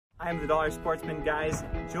I'm the Dollar Sportsman, guys.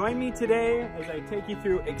 Join me today as I take you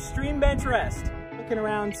through extreme bench rest. Looking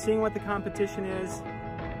around, seeing what the competition is.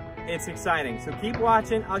 It's exciting, so keep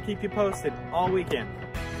watching. I'll keep you posted all weekend.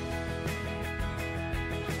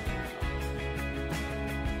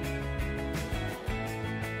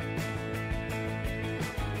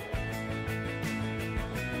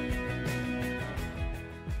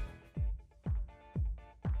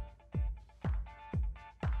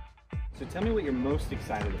 So tell me what you're most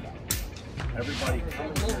excited about. Everybody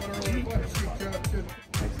come here to meet this.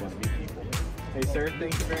 Excellent, meet people. Hey sir,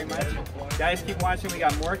 thank you very much. Guys, keep watching. We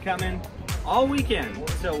got more coming all weekend,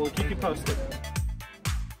 so we'll keep you posted.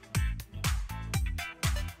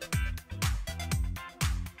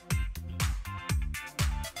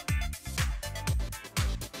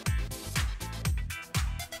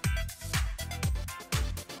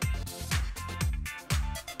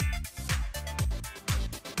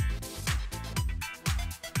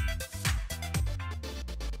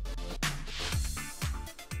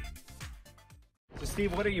 So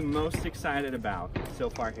Steve, what are you most excited about so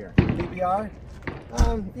far here? EBR?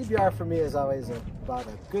 EBR for me is always about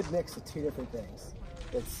a good mix of two different things.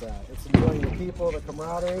 It's enjoying the people, the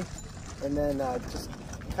camaraderie, and then just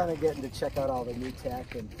kind of getting to check out all the new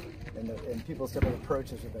tech and people's different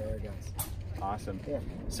approaches with their air guns. Awesome. Yeah.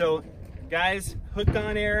 So guys, Hooked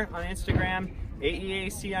on Air on Instagram,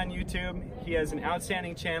 AEAC on YouTube. He has an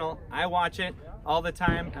outstanding channel. I watch it all the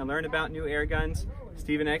time. I learn about new air guns.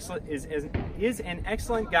 Steven is an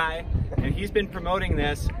excellent guy, and he's been promoting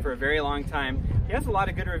this for a very long time. He has a lot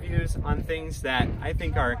of good reviews on things that I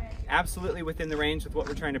think are absolutely within the range of what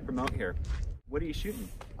we're trying to promote here. What are you shooting?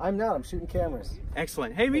 I'm shooting cameras.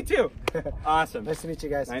 Excellent. Hey, me too. Awesome. Nice to meet you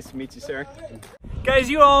guys. Nice to meet you, sir. Guys,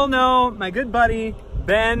 you all know my good buddy,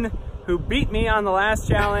 Ben, who beat me on the last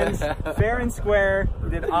challenge, fair and square. He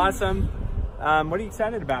did awesome. What are you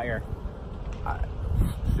excited about here?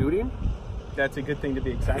 Shooting? That's a good thing to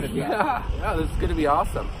be excited about. Yeah, this is going to be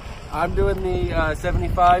awesome. I'm doing the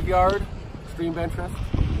 75-yard extreme Benchrest.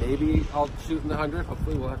 Maybe I'll shoot in the 100.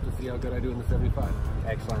 Hopefully we'll have to see how good I do in the 75.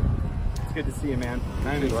 Excellent. It's good to see you, man.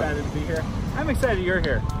 I'm excited to be here. I'm excited you're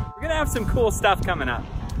here. We're going to have some cool stuff coming up.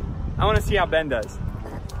 I want to see how Ben does.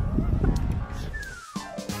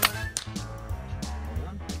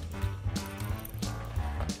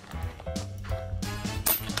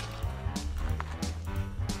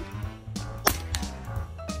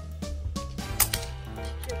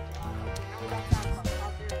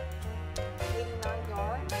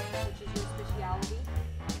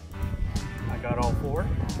 Got all four.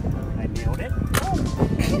 I nailed it.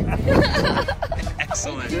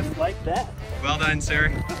 Excellent. Just like that. Well done,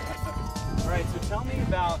 sir. All right, so tell me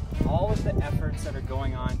about all of the efforts that are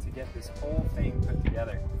going on to get this whole thing put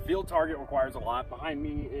together. Field target requires a lot. Behind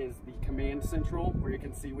me is the command central, where you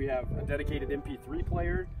can see we have a dedicated MP3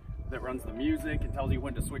 player that runs the music and tells you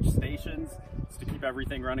when to switch stations. It's to keep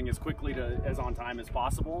everything running as quickly as on time as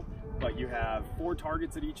possible. But you have 4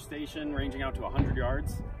 targets at each station, ranging out to 100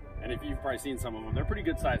 yards. And if you've probably seen some of them, they're pretty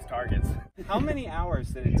good sized targets. How many hours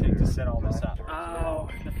did it take to set all this up? Oh,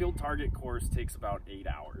 the field target course takes about 8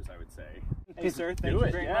 hours, I would say. Hey sir, thank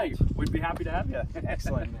you very much. We'd be happy to have you.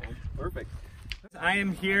 Excellent, man. Perfect. I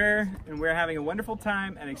am here and we're having a wonderful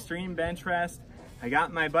time at Extreme Benchrest. I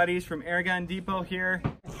got my buddies from Airgun Depot here.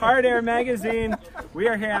 Hard Air Magazine. We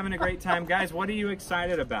are here having a great time. Guys, what are you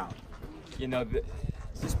excited about? You know,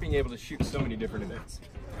 just being able to shoot so many different events.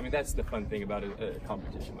 I mean, that's the fun thing about a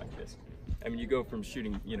competition like this. I mean, you go from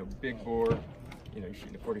shooting, big bore, you're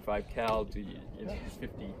shooting a 45 cal to,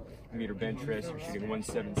 50-meter Benchrest, you're shooting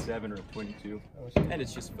 177 or a 22, and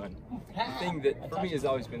it's just fun. The thing that, for me, has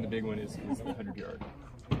always been the big one is the 100-yard.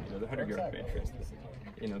 The 100-yard Benchrest.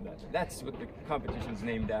 That's what the competition's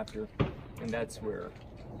named after, and that's where,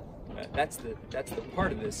 that's the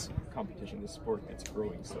part of this competition, this sport that's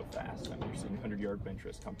growing so fast. I mean, you're seeing 100-yard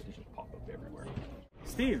Benchrest competitions pop up everywhere.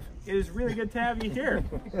 Steve, it is really good to have you here.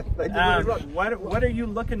 Thank you very much. What are you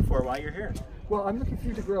looking for while you're here? Well, I'm looking for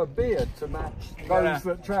you to grow a beard to match those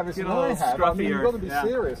that Travis and I have. I mean, you've got to be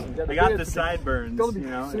serious and get a beard. I got the sideburns. You've got to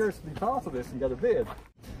be serious to be part of this and get a beard.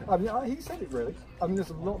 I mean, he said it really. I mean, there's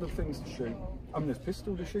a lot of things to shoot. I mean, there's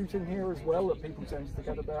pistol to shoot in here as well that people tend to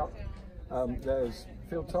forget about. There's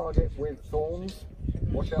field target with thorns.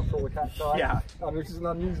 Watch out for all the cacti. Yeah. Which is an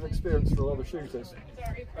unusual experience for a lot of shooters.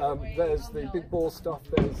 There's the big bore stuff,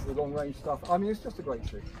 there's the long range stuff. I mean, it's just a great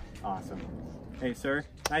shoot. Awesome. Hey, sir.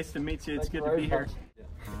 Nice to meet you. It's Thank good to be here.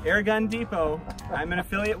 Airgun Depot. I'm an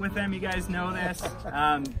affiliate with them. You guys know this.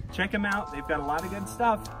 Check them out. They've got a lot of good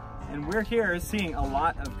stuff. And we're here seeing a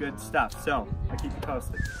lot of good stuff. So I'll keep you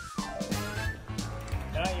posted.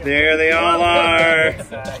 There they all are.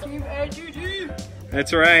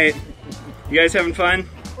 That's right. You guys having fun?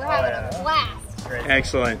 We're having a blast. Great.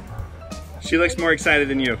 Excellent. She looks more excited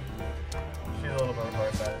than you. She's a little bit more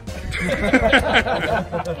excited.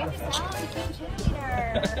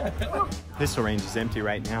 Pistol range is empty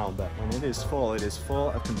right now, but when it is full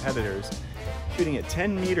of competitors shooting at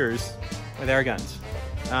 10 meters with air guns.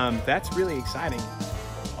 That's really exciting.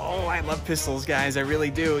 Oh, I love pistols, guys. I really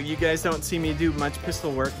do. You guys don't see me do much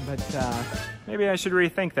pistol work, but maybe I should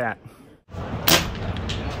rethink that.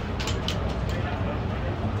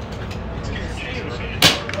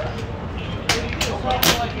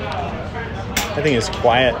 I think it's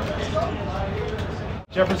quiet.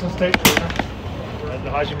 Jefferson State Trooper, the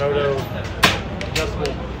Hashimoto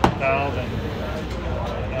adjustable valve, and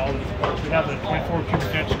all the parts. We have the 24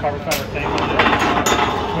 cubic inch carbon fiber tank on it,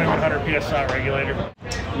 2100 psi regulator.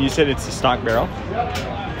 You said it's a stock barrel?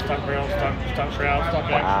 Stock barrel, stock shroud, stock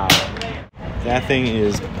action. Wow. That thing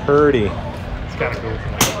is purty. It's kind of cool.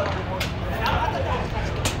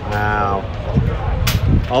 Wow.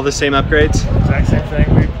 All the same upgrades? Exact same thing.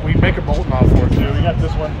 We make a bolt knob for it too. We got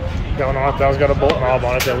this one going on. That one's got a bolt knob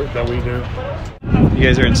on it that we do. You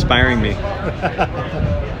guys are inspiring me.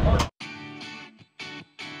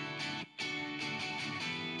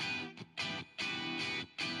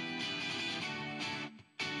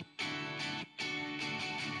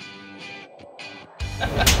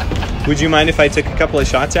 Would you mind if I took a couple of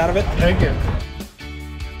shots out of it? Thank you.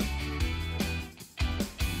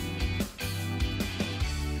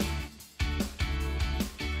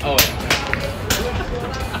 Oh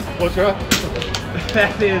yeah. What's up?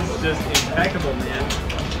 That is just impeccable, man.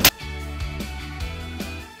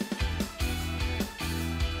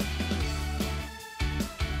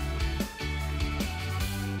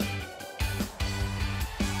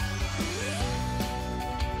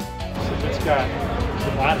 It's got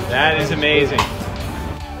that is amazing.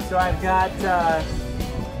 So I've got the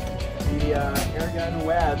Airgun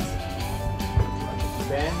webs,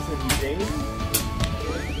 Ben's and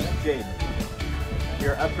Jade,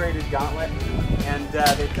 your upgraded gauntlet, and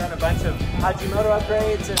they've done a bunch of Hashimoto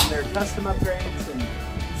upgrades and their custom upgrades, and I'm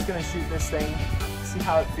just gonna shoot this thing, see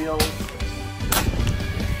how it feels.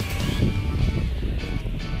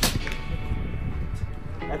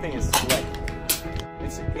 That thing is slick.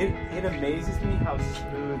 It amazes me how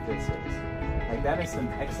smooth this is. Like, that is some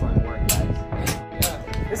excellent work, guys.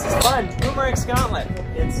 This is fun. Boomerang's Gauntlet.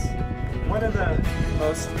 It's one of the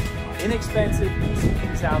most inexpensive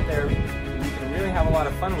PCBs out there. You can really have a lot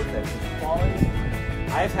of fun with it. It's quality.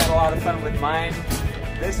 I've had a lot of fun with mine.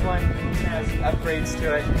 This one has upgrades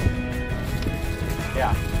to it.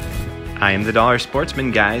 Yeah. I am the Dollar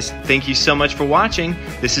Sportsman, guys. Thank you so much for watching.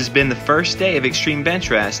 This has been the first day of Extreme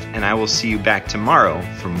Benchrest, and I will see you back tomorrow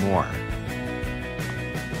for more.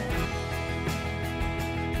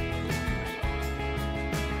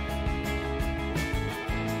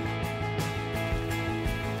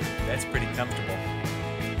 That's pretty comfortable.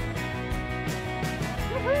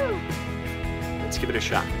 Woohoo! Let's give it a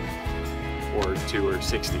shot. Or 2 or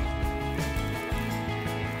 60.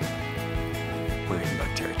 We're in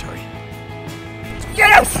bug territory.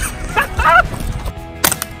 Yes!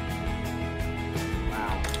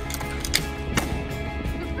 Wow.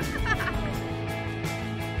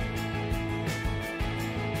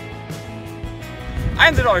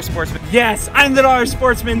 I'm the Dollar Sportsman. Yes, I'm the Dollar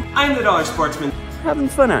Sportsman. I'm the Dollar Sportsman. Having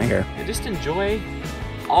fun out here. And just enjoy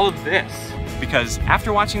all of this. Because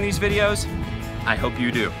after watching these videos, I hope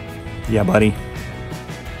you do. Yeah, buddy.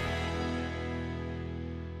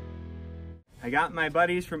 I got my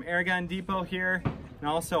buddies from Airgun Depot here, and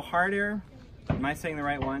also Hard Air. Am I saying the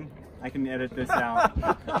right one? I can edit this out.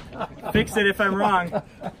 Fix it if I'm wrong.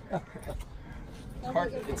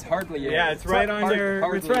 It's hardly. Yeah, it's right on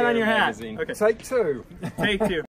your. It's right on your hat. Magazine. Okay. Take 2. Take 2.